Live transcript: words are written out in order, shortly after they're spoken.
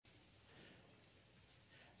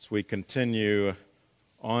As we continue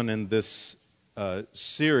on in this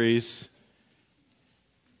series,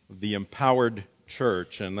 The Empowered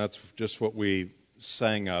Church, and that's just what we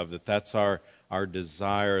sang of, that's our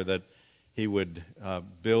desire, that He would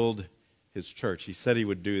build His church. He said He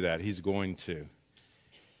would do that. He's going to.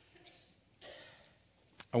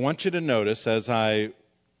 I want you to notice as I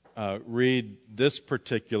read this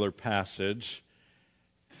particular passage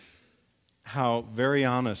how very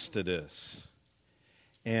honest it is.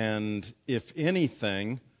 And if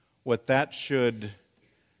anything, what that should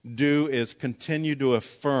do is continue to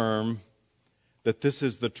affirm that this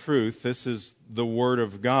is the truth, this is the Word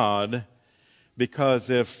of God,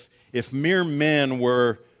 because if mere men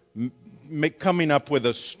were coming up with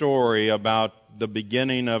a story about the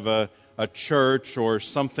beginning of a church or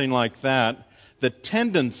something like that, the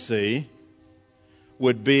tendency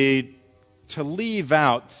would be to leave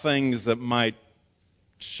out things that might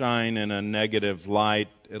shine in a negative light,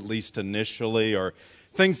 at least initially, or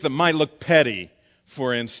things that might look petty,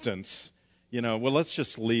 for instance. Well, let's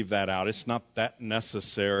just leave that out. It's not that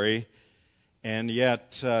necessary. And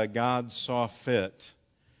yet, God saw fit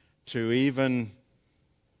to even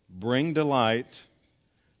bring to light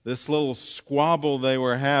this little squabble they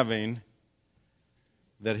were having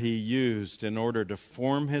that He used in order to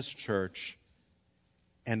form His church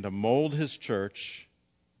and to mold His church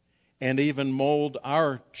and even mold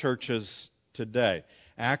our churches today.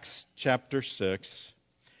 Acts chapter 6.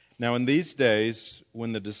 Now in these days,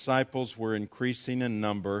 when the disciples were increasing in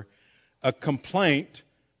number, a complaint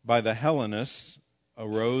by the Hellenists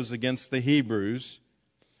arose against the Hebrews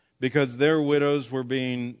because their widows were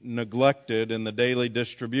being neglected in the daily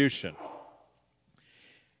distribution.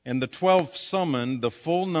 And the 12 summoned the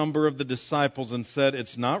full number of the disciples and said,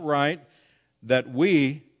 "It's not right that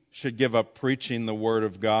we should give up preaching the Word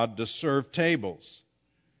of God to serve tables.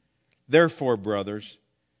 Therefore, brothers,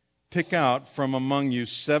 pick out from among you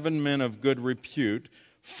 7 men of good repute,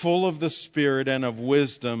 full of the Spirit and of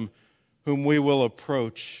wisdom, whom we will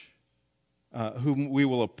appoint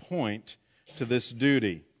to this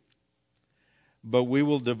duty. But we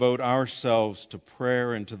will devote ourselves to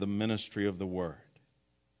prayer and to the ministry of the Word."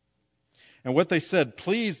 And what they said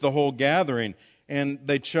pleased the whole gathering. And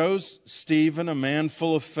they chose Stephen, a man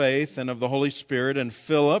full of faith and of the Holy Spirit, and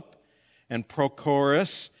Philip, and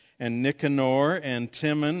Prochorus, and Nicanor, and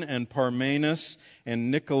Timon, and Parmenas,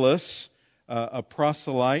 and Nicholas, a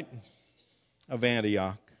proselyte of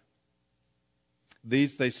Antioch.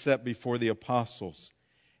 These they set before the apostles,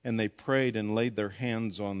 and they prayed and laid their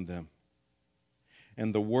hands on them.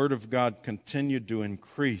 And the word of God continued to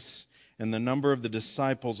increase, and the number of the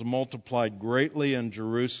disciples multiplied greatly in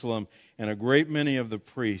Jerusalem, and a great many of the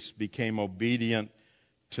priests became obedient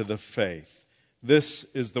to the faith. This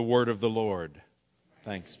is the word of the Lord.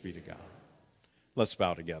 Thanks be to God. Let's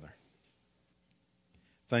bow together.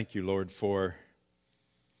 Thank you, Lord, for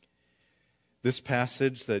this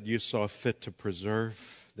passage that you saw fit to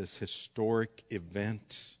preserve, this historic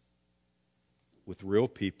event with real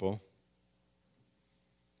people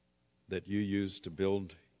that you used to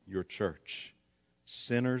build your church.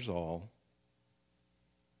 Sinners all.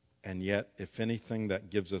 And yet, if anything,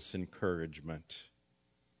 that gives us encouragement,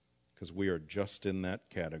 because we are just in that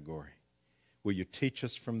category. Will you teach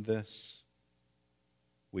us from this?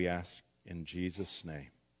 We ask in Jesus'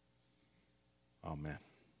 name. Amen.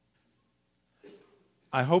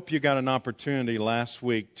 I hope you got an opportunity last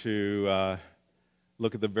week to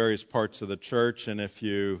look at the various parts of the church, and if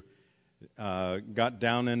you got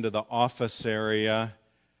down into the office area,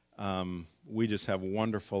 we just have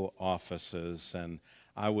wonderful offices. And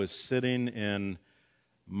I was sitting in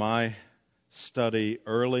my study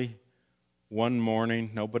early one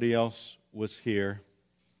morning. Nobody else was here.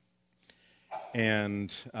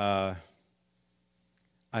 And I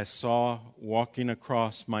saw walking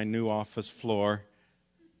across my new office floor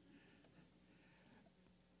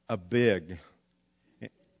a big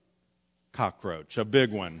cockroach, a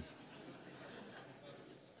big one.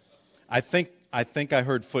 I think I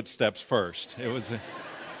heard footsteps first. It was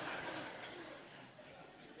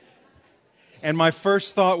and my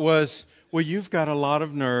first thought was, well, you've got a lot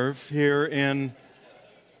of nerve here in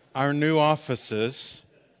our new offices.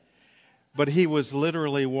 But he was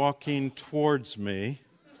literally walking towards me.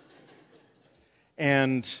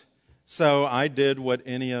 And so I did what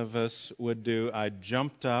any of us would do. I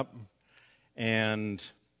jumped up and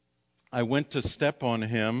I went to step on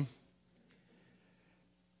him.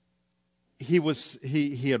 He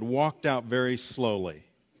had walked out very slowly.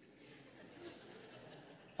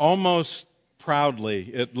 Almost proudly,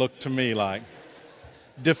 it looked to me like.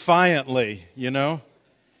 Defiantly,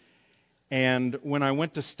 And when I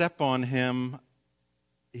went to step on him,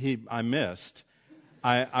 I missed.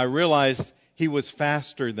 I realized he was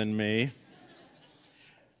faster than me,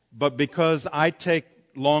 but because I take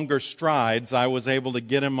longer strides, I was able to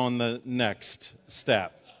get him on the next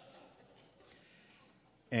step.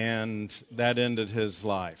 And that ended his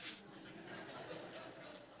life.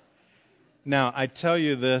 Now, I tell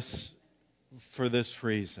you this for this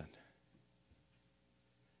reason.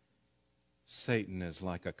 Satan is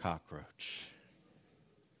like a cockroach.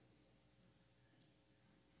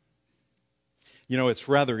 You know, it's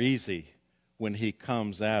rather easy when he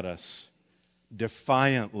comes at us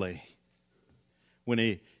defiantly. When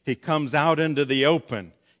he comes out into the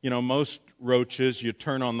open. You know, most roaches, you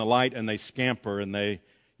turn on the light and they scamper and they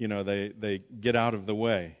get out of the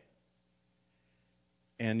way.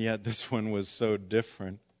 And yet this one was so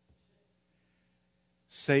different.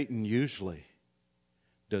 Satan usually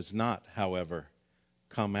does not, however,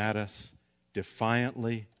 come at us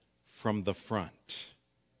defiantly from the front.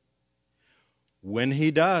 When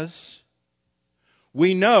he does,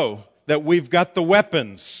 we know that we've got the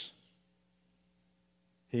weapons.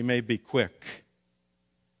 He may be quick,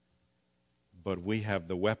 but we have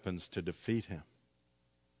the weapons to defeat him.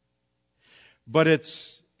 But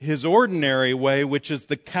it's his ordinary way, which is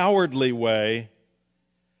the cowardly way,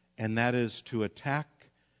 and that is to attack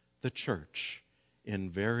the church in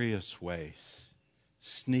various ways,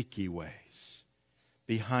 sneaky ways,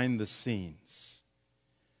 behind the scenes,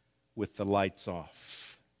 with the lights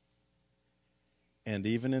off. And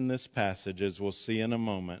even in this passage, as we'll see in a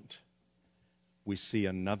moment, we see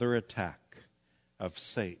another attack of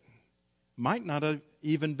Satan. Might not have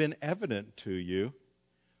even been evident to you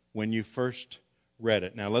when you first read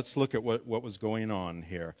it. Now let's look at what was going on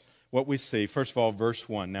here. What we see, first of all, verse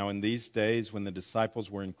 1. Now in these days when the disciples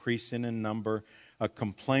were increasing in number, a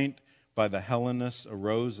complaint by the Hellenists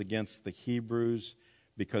arose against the Hebrews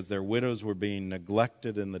because their widows were being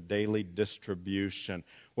neglected in the daily distribution.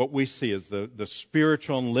 What we see is the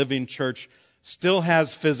spiritual and living church still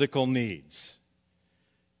has physical needs.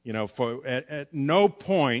 You know, at no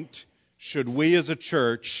point should we as a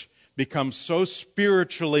church become so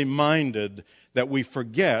spiritually minded that we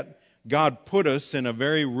forget God put us in a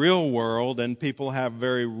very real world and people have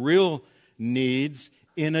very real needs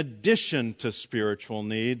in addition to spiritual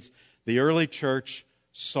needs. The early church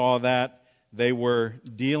saw that. They were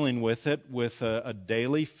dealing with it with a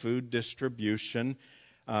daily food distribution.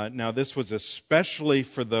 Now, this was especially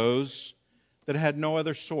for those that had no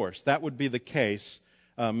other source. That would be the case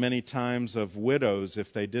many times of widows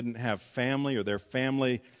if they didn't have family or their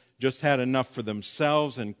family just had enough for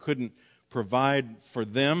themselves and couldn't provide for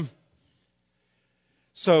them.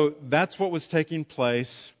 So that's what was taking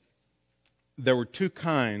place. There were two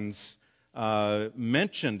kinds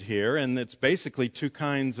mentioned here, and it's basically two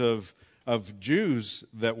kinds of Jews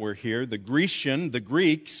that were here, the Grecian, the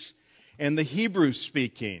Greeks, and the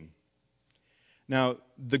Hebrew-speaking. Now,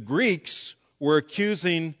 the Greeks were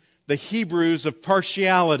accusing the Hebrews of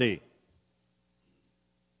partiality.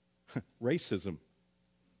 Racism.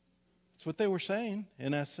 That's what they were saying,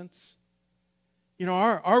 in essence. You know,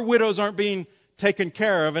 our widows aren't being taken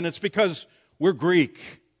care of, and it's because we're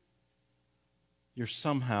Greek. You're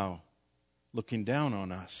somehow looking down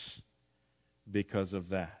on us because of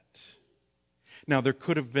that. Now, there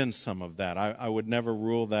could have been some of that. I would never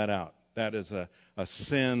rule that out. That is a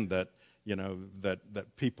sin that, you know,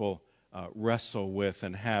 that people wrestle with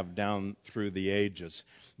and have down through the ages.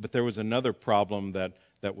 But there was another problem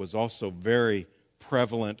that was also very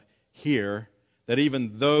prevalent here, that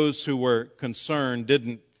even those who were concerned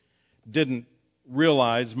didn't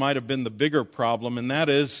realize might have been the bigger problem, and that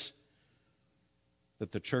is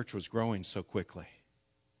that the church was growing so quickly.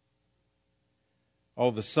 All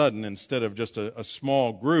of a sudden, instead of just a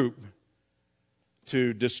small group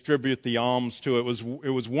to distribute the alms to, it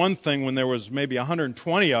was one thing when there was maybe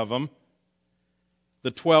 120 of them. The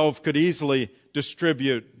 12 could easily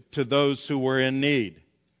distribute to those who were in need.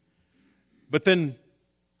 But then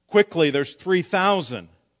quickly there's 3,000.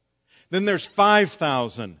 Then there's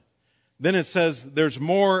 5,000. Then it says there's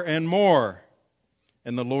more and more.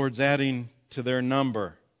 And the Lord's adding to their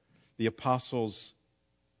number. The apostles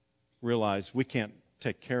realize we can't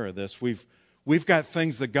take care of this. We've got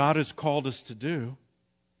things that God has called us to do.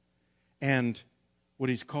 And what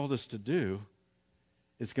He's called us to do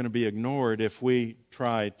is going to be ignored if we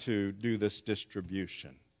try to do this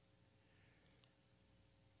distribution.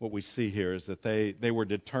 What we see here is that they were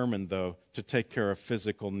determined, though, to take care of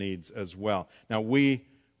physical needs as well. Now, we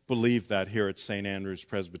believe that here at St. Andrew's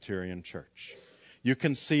Presbyterian Church. You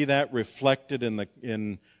can see that reflected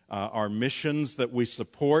in our missions that we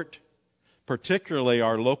support, particularly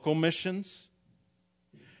our local missions.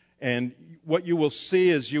 And what you will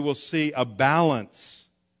see is you will see a balance.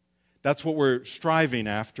 That's what we're striving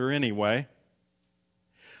after anyway.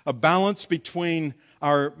 A balance between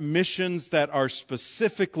our missions that are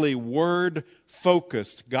specifically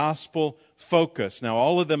word-focused, gospel-focused. Now,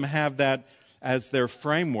 all of them have that as their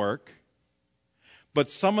framework, but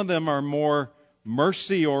some of them are more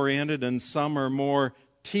mercy-oriented and some are more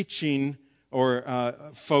teaching or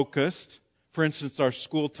focused. For instance, our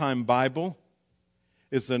school-time Bible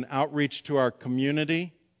is an outreach to our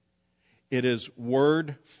community. It is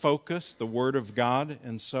word-focused, the Word of God,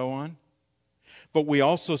 and so on. But we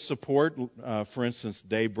also support, for instance,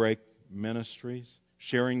 Daybreak Ministries,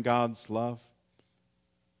 Sharing God's Love,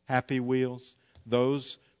 Happy Wheels,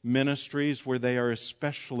 those ministries where they are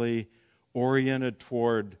especially oriented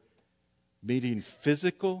toward meeting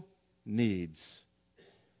physical needs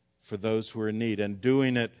for those who are in need and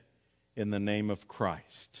doing it in the name of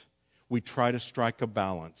Christ. We try to strike a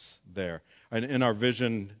balance there. And in our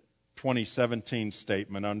Vision 2017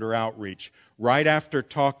 statement under outreach, right after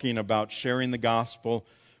talking about sharing the gospel,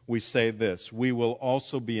 we say this: we will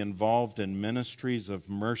also be involved in ministries of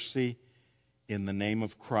mercy in the name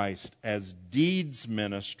of Christ as deeds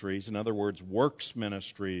ministries, in other words, works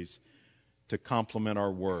ministries, to complement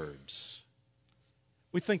our words.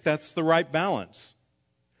 We think that's the right balance,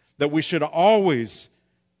 that we should always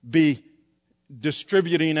be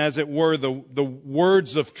distributing, as it were, the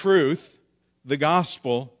words of truth, the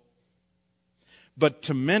gospel. But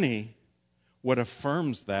to many, what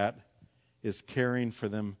affirms that is caring for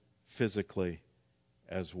them physically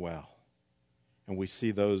as well. And we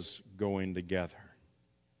see those going together.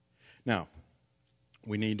 Now,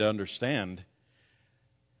 we need to understand,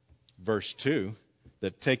 verse 2,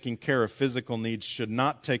 that taking care of physical needs should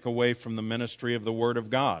not take away from the ministry of the Word of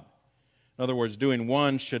God. In other words, doing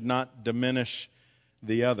one should not diminish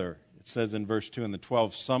the other. It says in verse 2, and the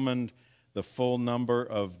 12 summoned the full number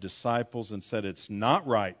of disciples and said, it's not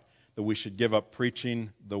right that we should give up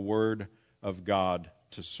preaching the Word of God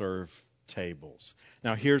to serve tables.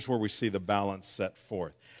 Now here's where we see the balance set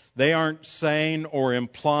forth. They aren't saying or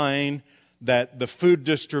implying that the food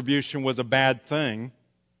distribution was a bad thing.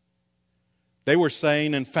 They were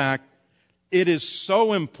saying, in fact, it is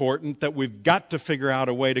so important that we've got to figure out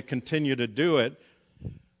a way to continue to do it,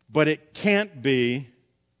 but it can't be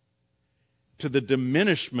to the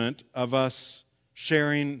diminishment of us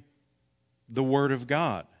sharing the Word of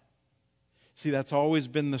God. See, that's always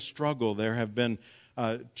been the struggle. There have been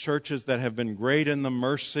churches that have been great in the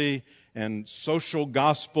mercy and social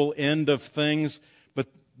gospel end of things, but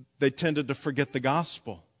they tended to forget the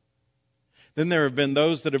gospel. Then there have been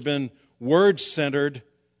those that have been word-centered,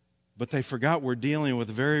 but they forgot we're dealing with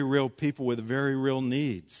very real people with very real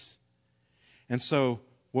needs. And so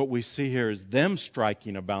what we see here is them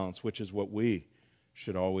striking a balance, which is what we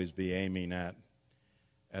should always be aiming at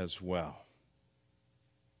as well.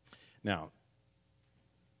 Now,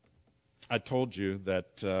 I told you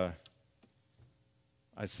that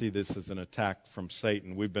I see this as an attack from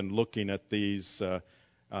Satan. We've been looking at these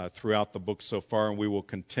throughout the book so far, and we will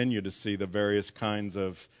continue to see the various kinds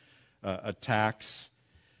of attacks.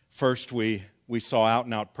 First, we saw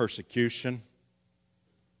out-and-out persecution.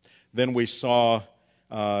 Then we saw,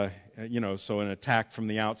 so an attack from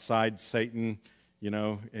the outside, Satan,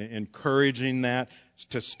 encouraging that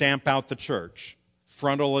to stamp out the church.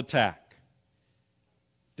 Frontal attack.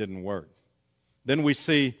 Didn't work. Then we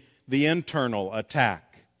see the internal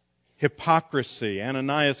attack. Hypocrisy,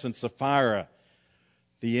 Ananias and Sapphira.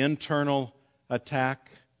 The internal attack,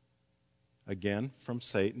 again, from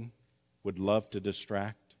Satan, would love to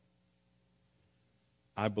distract.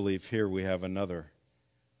 I believe here we have another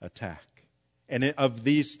attack. And of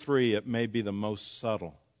these three, it may be the most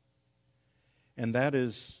subtle. And that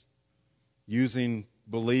is using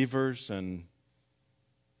believers and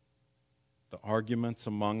the arguments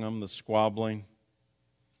among them, the squabbling,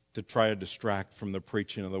 to try to distract from the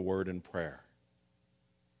preaching of the Word and prayer.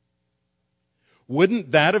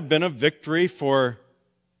 Wouldn't that have been a victory for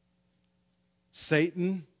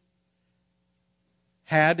Satan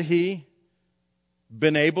had he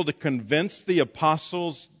been able to convince the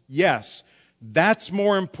apostles, yes, that's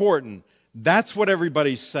more important. That's what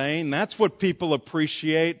everybody's saying. That's what people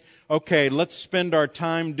appreciate. Okay, let's spend our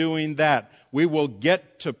time doing that. We will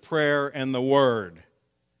get to prayer and the Word.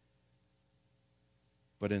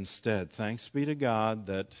 But instead, thanks be to God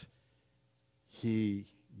that He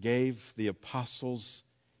gave the apostles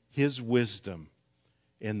His wisdom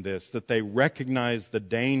in this, that they recognized the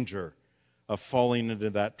danger of falling into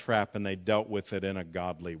that trap and they dealt with it in a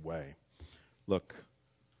godly way. Look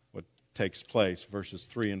what takes place. Verses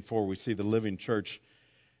 3 and 4, we see the living church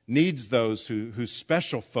needs those whose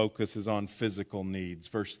special focus is on physical needs.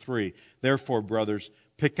 Verse 3, therefore, brothers,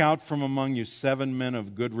 pick out from among you 7 men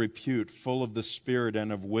of good repute, full of the Spirit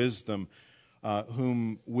and of wisdom,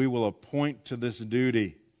 whom we will appoint to this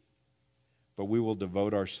duty. But we will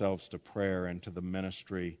devote ourselves to prayer and to the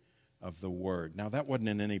ministry of the Word. Now, that wasn't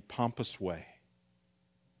in any pompous way.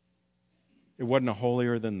 It wasn't a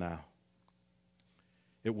holier than thou.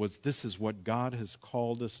 It was, this is what God has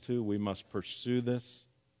called us to. We must pursue this.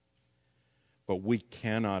 But we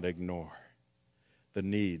cannot ignore the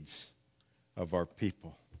needs of our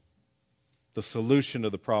people. The solution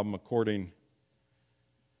to the problem, according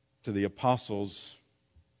to the apostles,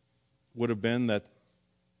 would have been that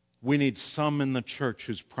we need some in the church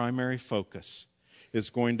whose primary focus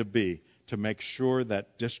is going to be to make sure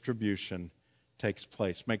that distribution takes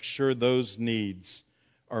place. Make sure those needs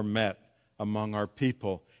are met among our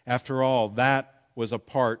people. After all, that was a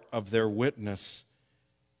part of their witness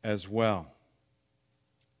as well.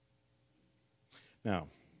 Now,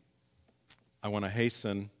 I want to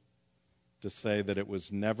hasten to say that it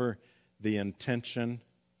was never the intention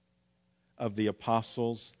of the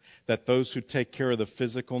apostles that those who take care of the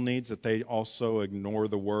physical needs, that they also ignore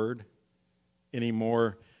the Word, any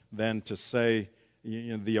more than to say,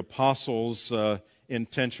 the apostles'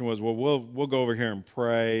 intention was, well, we'll go over here and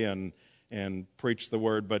pray and preach the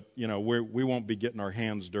Word, but we won't be getting our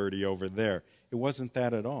hands dirty over there. It wasn't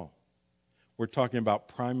that at all. We're talking about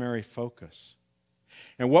primary focus.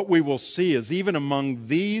 And what we will see is even among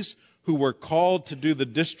these who were called to do the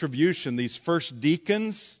distribution, these first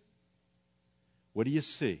deacons, what do you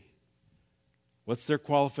see? What's their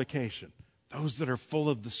qualification? Those that are full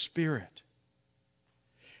of the Spirit.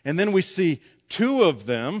 And then we see 2 of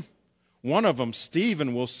them, one of them,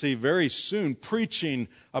 Stephen, we'll see very soon, preaching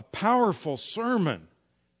a powerful sermon.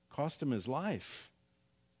 Cost him his life.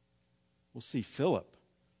 We'll see Philip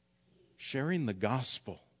sharing the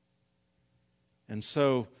gospel. And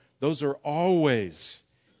so those are always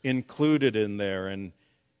included in there. And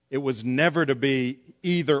it was never to be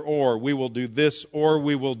either or. We will do this or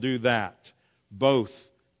we will do that. Both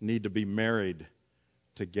need to be married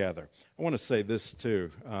together. I want to say this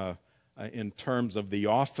too, in terms of the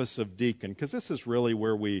office of deacon, because this is really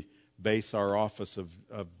where we base our office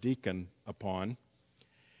of deacon upon.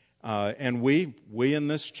 And we in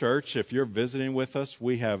this church, if you're visiting with us,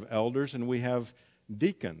 we have elders and we have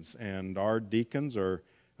deacons. And our deacons are,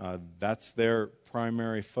 that's their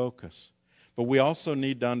primary focus. But we also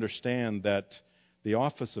need to understand that the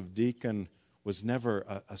office of deacon was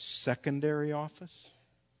never a secondary office.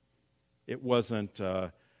 It wasn't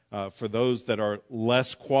for those that are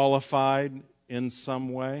less qualified in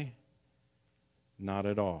some way. Not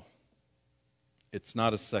at all. It's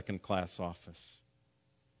not a second-class office.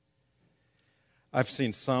 I've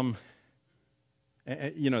seen some,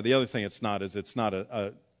 the other thing it's not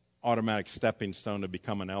a automatic stepping stone to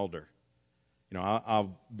become an elder.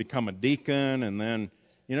 I'll become a deacon, and then,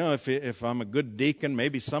 if I'm a good deacon,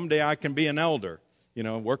 maybe someday I can be an elder,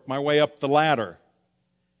 work my way up the ladder.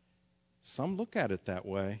 Some look at it that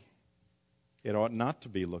way. It ought not to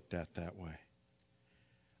be looked at that way.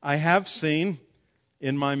 I have seen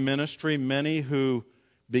in my ministry many who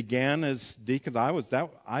began as deacons. I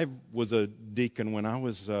was a deacon when I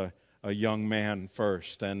was a young man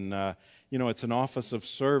first, and it's an office of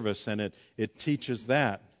service, and it teaches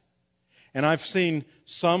that. And I've seen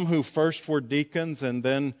some who first were deacons and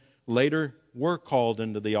then later were called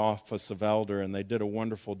into the office of elder, and they did a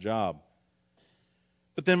wonderful job.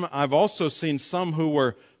 But then I've also seen some who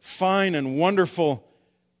were fine and wonderful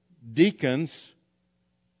deacons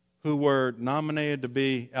who were nominated to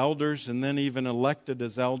be elders and then even elected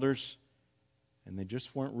as elders, and they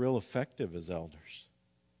just weren't real effective as elders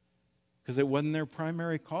because it wasn't their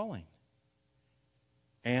primary calling.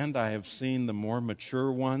 And I have seen the more mature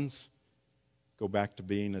ones go back to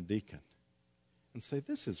being a deacon and say,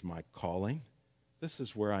 this is my calling. This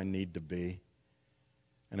is where I need to be.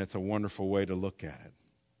 And it's a wonderful way to look at it.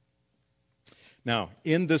 Now,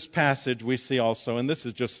 in this passage, we see also, and this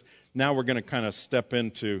is just, now we're going to kind of step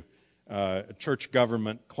into a church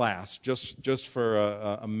government class, just for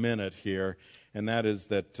a minute here, and that is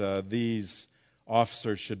that these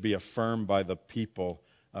officers should be affirmed by the people.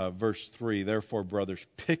 Verse 3, therefore, brothers,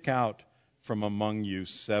 pick out from among you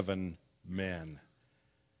 7 men.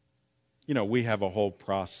 We have a whole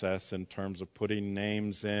process in terms of putting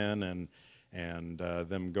names in and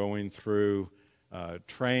them going through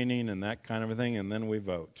training and that kind of a thing, and then we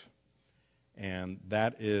vote. And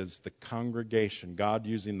that is the congregation, God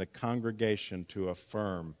using the congregation to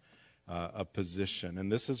affirm a position.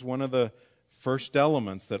 And this is one of the first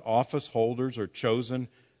elements, that office holders are chosen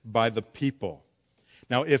by the people.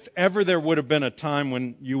 Now, if ever there would have been a time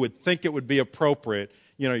when you would think it would be appropriate,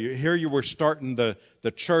 here you were starting the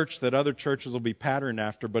church that other churches will be patterned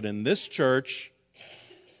after, but in this church,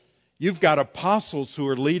 you've got apostles who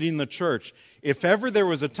are leading the church. If ever there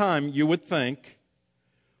was a time, you would think,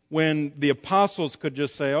 when the apostles could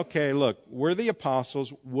just say, okay, look, we're the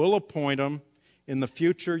apostles, we'll appoint them, in the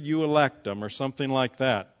future you elect them, or something like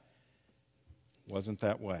that. It wasn't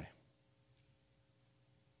that way.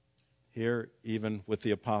 Here, even with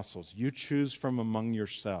the apostles, you choose from among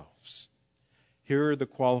yourselves. Here are the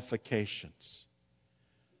qualifications.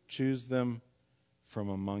 Choose them from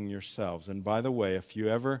among yourselves. And by the way, if you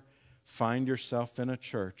ever find yourself in a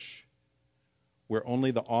church where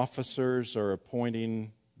only the officers are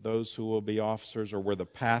appointing those who will be officers, or where the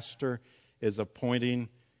pastor is appointing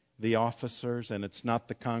the officers and it's not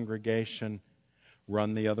the congregation,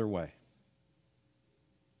 run the other way.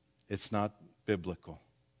 It's not biblical.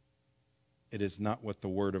 It is not what the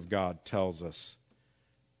Word of God tells us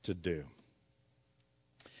to do.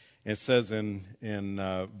 It says in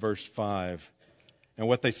verse 5, and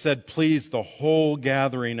what they said pleased the whole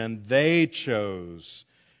gathering, and they chose.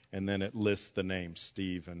 And then it lists the names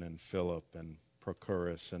Stephen and Philip and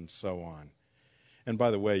Prochorus and so on. And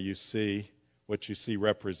by the way, you see what you see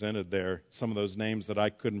represented there. Some of those names that I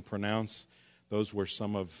couldn't pronounce, those were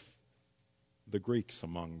some of the Greeks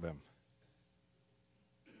among them.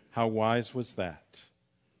 How wise was that?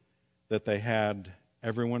 That they had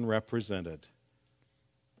everyone represented.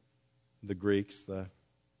 The Greeks, the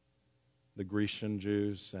Grecian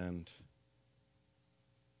Jews, and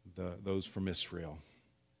those from Israel.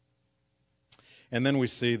 And then we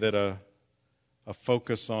see that a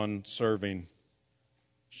focus on serving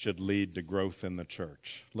should lead to growth in the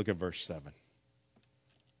church. Look at verse 7.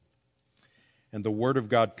 And the word of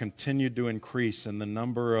God continued to increase, and the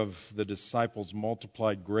number of the disciples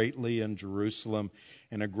multiplied greatly in Jerusalem,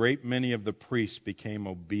 and a great many of the priests became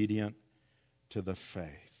obedient to the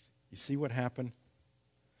faith. You see what happened?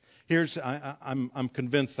 I'm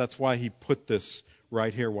convinced that's why he put this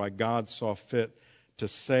right here, why God saw fit to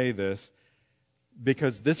say this,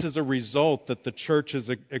 because this is a result that the church is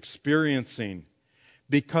experiencing.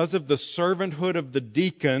 Because of the servanthood of the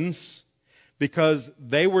deacons, because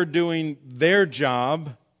they were doing their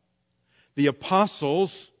job, the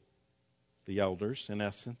apostles, the elders in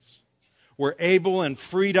essence, were able and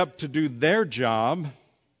freed up to do their job.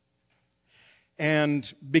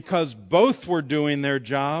 And because both were doing their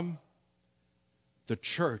job, the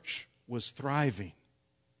church was thriving.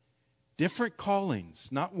 Different callings,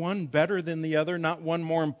 not one better than the other, not one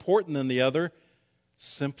more important than the other,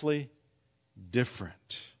 simply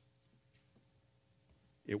different.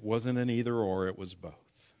 It wasn't an either or, it was both.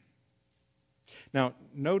 Now,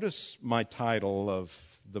 notice my title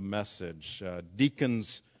of the message,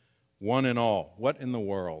 Deacons One and All. What in the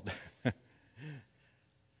world?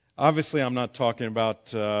 Obviously, I'm not talking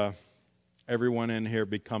about everyone in here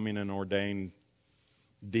becoming an ordained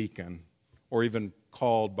deacon or even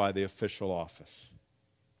called by the official office.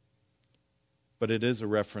 But it is a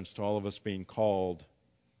reference to all of us being called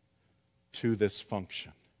to this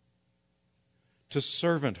function, to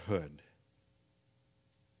servanthood.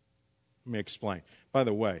 Let me explain. By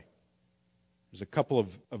the way, there's a couple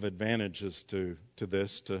of advantages to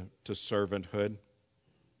this, to servanthood.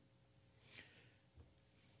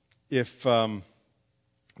 If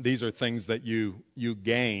these are things that you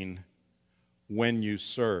gain when you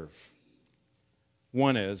serve.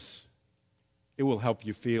 One is, it will help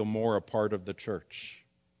you feel more a part of the church.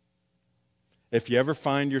 If you ever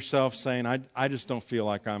find yourself saying, I just don't feel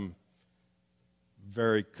like I'm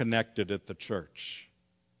very connected at the church,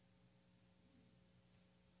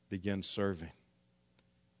 begin serving.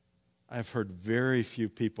 I've heard very few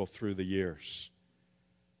people through the years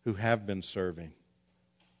who have been serving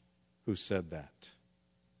who said that.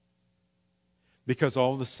 Because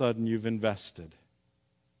all of a sudden you've invested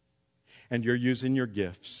and you're using your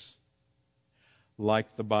gifts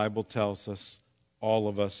like the Bible tells us all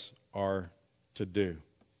of us are to do.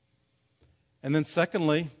 And then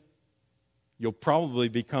secondly, you'll probably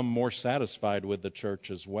become more satisfied with the church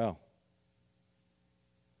as well.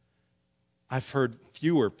 I've heard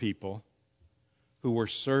fewer people who were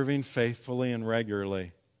serving faithfully and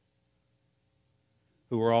regularly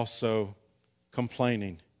who were also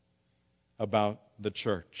complaining about the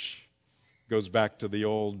church. Goes back to the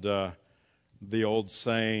old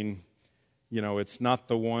saying, it's not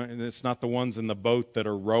the ones in the boat that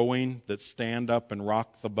are rowing that stand up and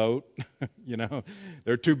rock the boat.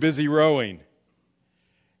 They're too busy rowing.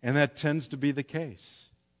 And that tends to be the case.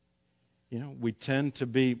 We tend to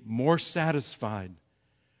be more satisfied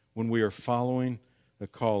when we are following the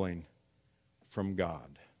calling from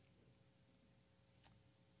God.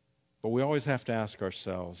 But we always have to ask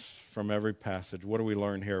ourselves from every passage, what do we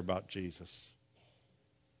learn here about Jesus?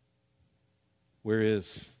 Where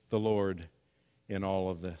is the Lord in all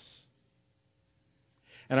of this?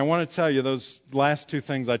 And I want to tell you, those last two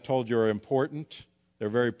things I told you are important. They're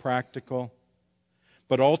very practical.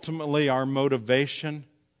 But ultimately, our motivation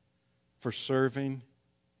for serving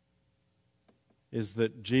is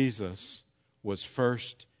that Jesus was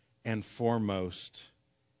first and foremost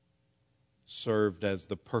served as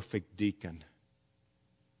the perfect deacon.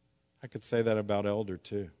 I could say that about elder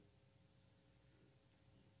too.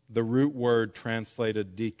 The root word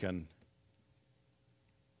translated deacon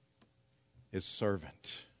is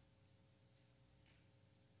servant.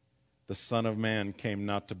 The Son of Man came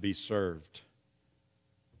not to be served,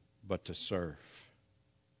 but to serve.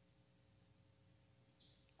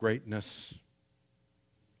 Greatness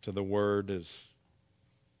to the word is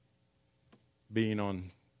being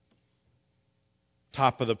on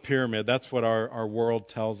top of the pyramid. That's what our world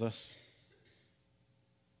tells us.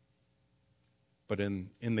 But in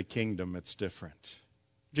the kingdom, it's different.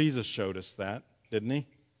 Jesus showed us that, didn't he?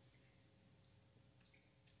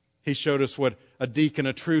 He showed us what a deacon,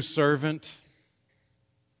 a true servant,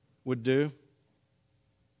 would do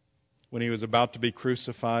when he was about to be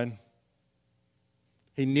crucified.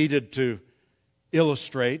 He needed to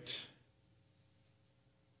illustrate.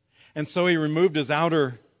 And so he removed his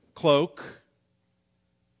outer cloak,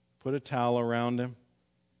 put a towel around him,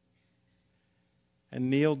 and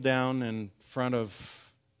kneeled down in front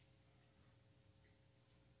of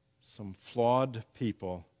some flawed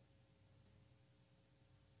people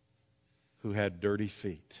who had dirty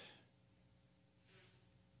feet.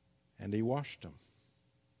 And he washed them.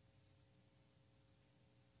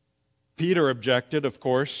 Peter objected, of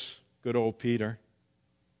course. Good old Peter.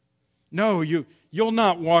 No, you'll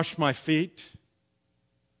not wash my feet.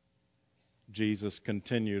 Jesus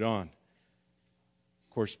continued on.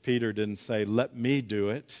 Of course, Peter didn't say, let me do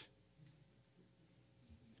it.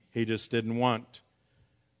 He just didn't want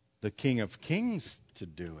the King of Kings to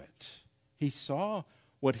do it. He saw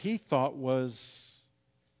what he thought was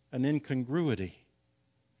an incongruity.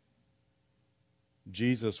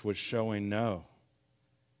 Jesus was showing, no,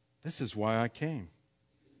 this is why I came.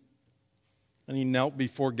 And he knelt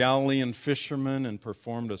before Galilean fishermen and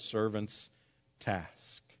performed a servant's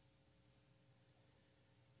task.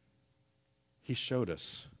 He showed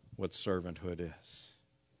us what servanthood is.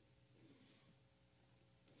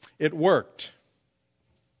 It worked.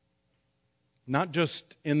 Not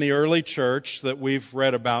just in the early church that we've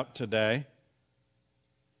read about today,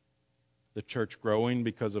 the church growing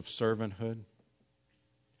because of servanthood.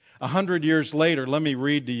 100 years later, let me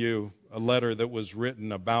read to you a letter that was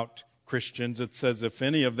written about Christians. It says, if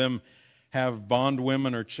any of them have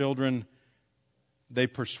bondwomen or children, they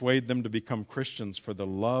persuade them to become Christians for the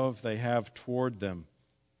love they have toward them.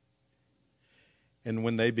 And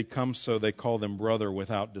when they become so, they call them brother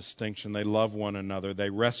without distinction. They love one another.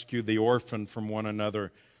 They rescue the orphan from one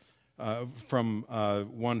another, from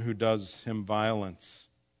one who does him violence.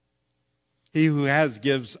 He who has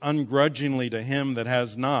gives ungrudgingly to him that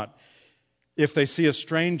has not. If they see a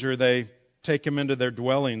stranger, they take him into their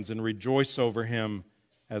dwellings and rejoice over him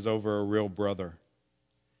as over a real brother.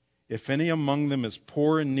 If any among them is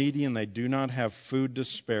poor and needy and they do not have food to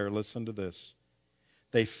spare, listen to this,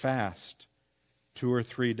 they fast 2 or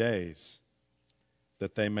 3 days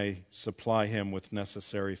that they may supply him with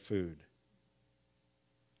necessary food.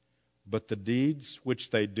 But the deeds which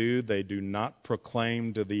they do not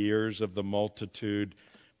proclaim to the ears of the multitude,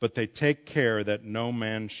 but they take care that no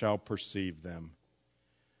man shall perceive them.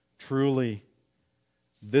 Truly,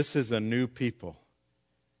 this is a new people,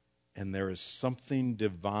 and there is something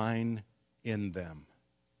divine in them.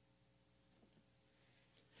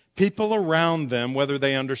 People around them, whether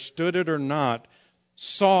they understood it or not,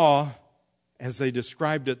 saw, as they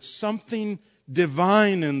described it, something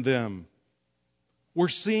divine in them. We're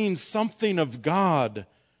seeing something of God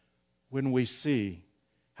when we see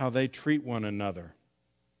how they treat one another.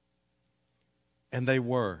 And they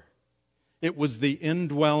were. It was the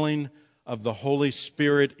indwelling of the Holy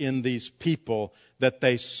Spirit in these people that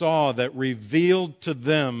they saw that revealed to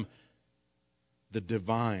them the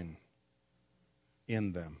divine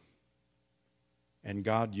in them. And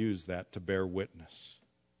God used that to bear witness.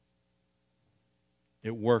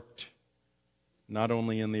 It worked not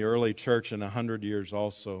only in the early church and 100 years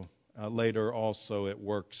also, later also it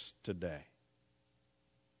works today.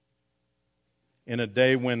 In a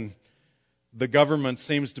day when the government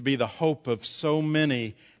seems to be the hope of so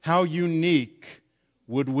many, how unique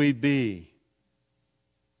would we be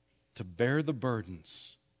to bear the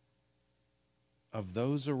burdens of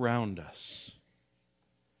those around us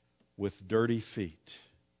with dirty feet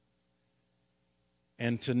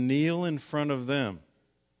and to kneel in front of them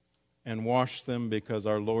and wash them because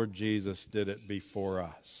our Lord Jesus did it before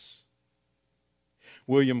us.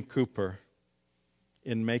 William Cooper,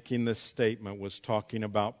 in making this statement, was talking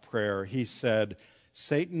about prayer. He said,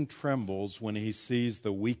 Satan trembles when he sees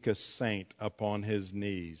the weakest saint upon his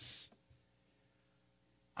knees.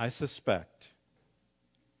 I suspect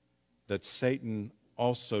that Satan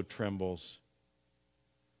also trembles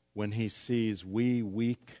when he sees we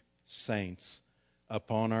weak saints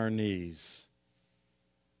upon our knees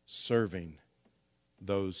serving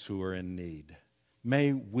those who are in need.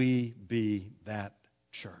 May we be that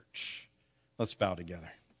church. Let's bow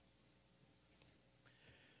together.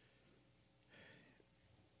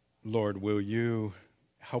 Lord, will you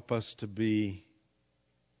help us to be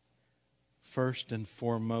first and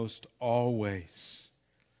foremost always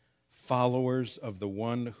followers of the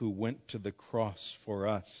one who went to the cross for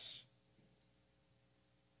us,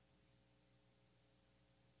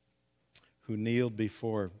 who kneeled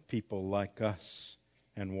before people like us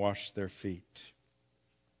and washed their feet.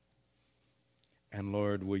 And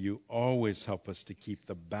Lord, will you always help us to keep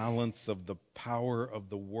the balance of the power of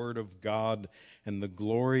the Word of God and the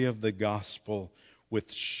glory of the gospel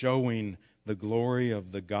with showing the glory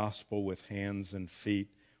of the gospel with hands and feet.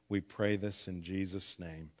 We pray this in Jesus'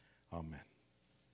 name. Amen.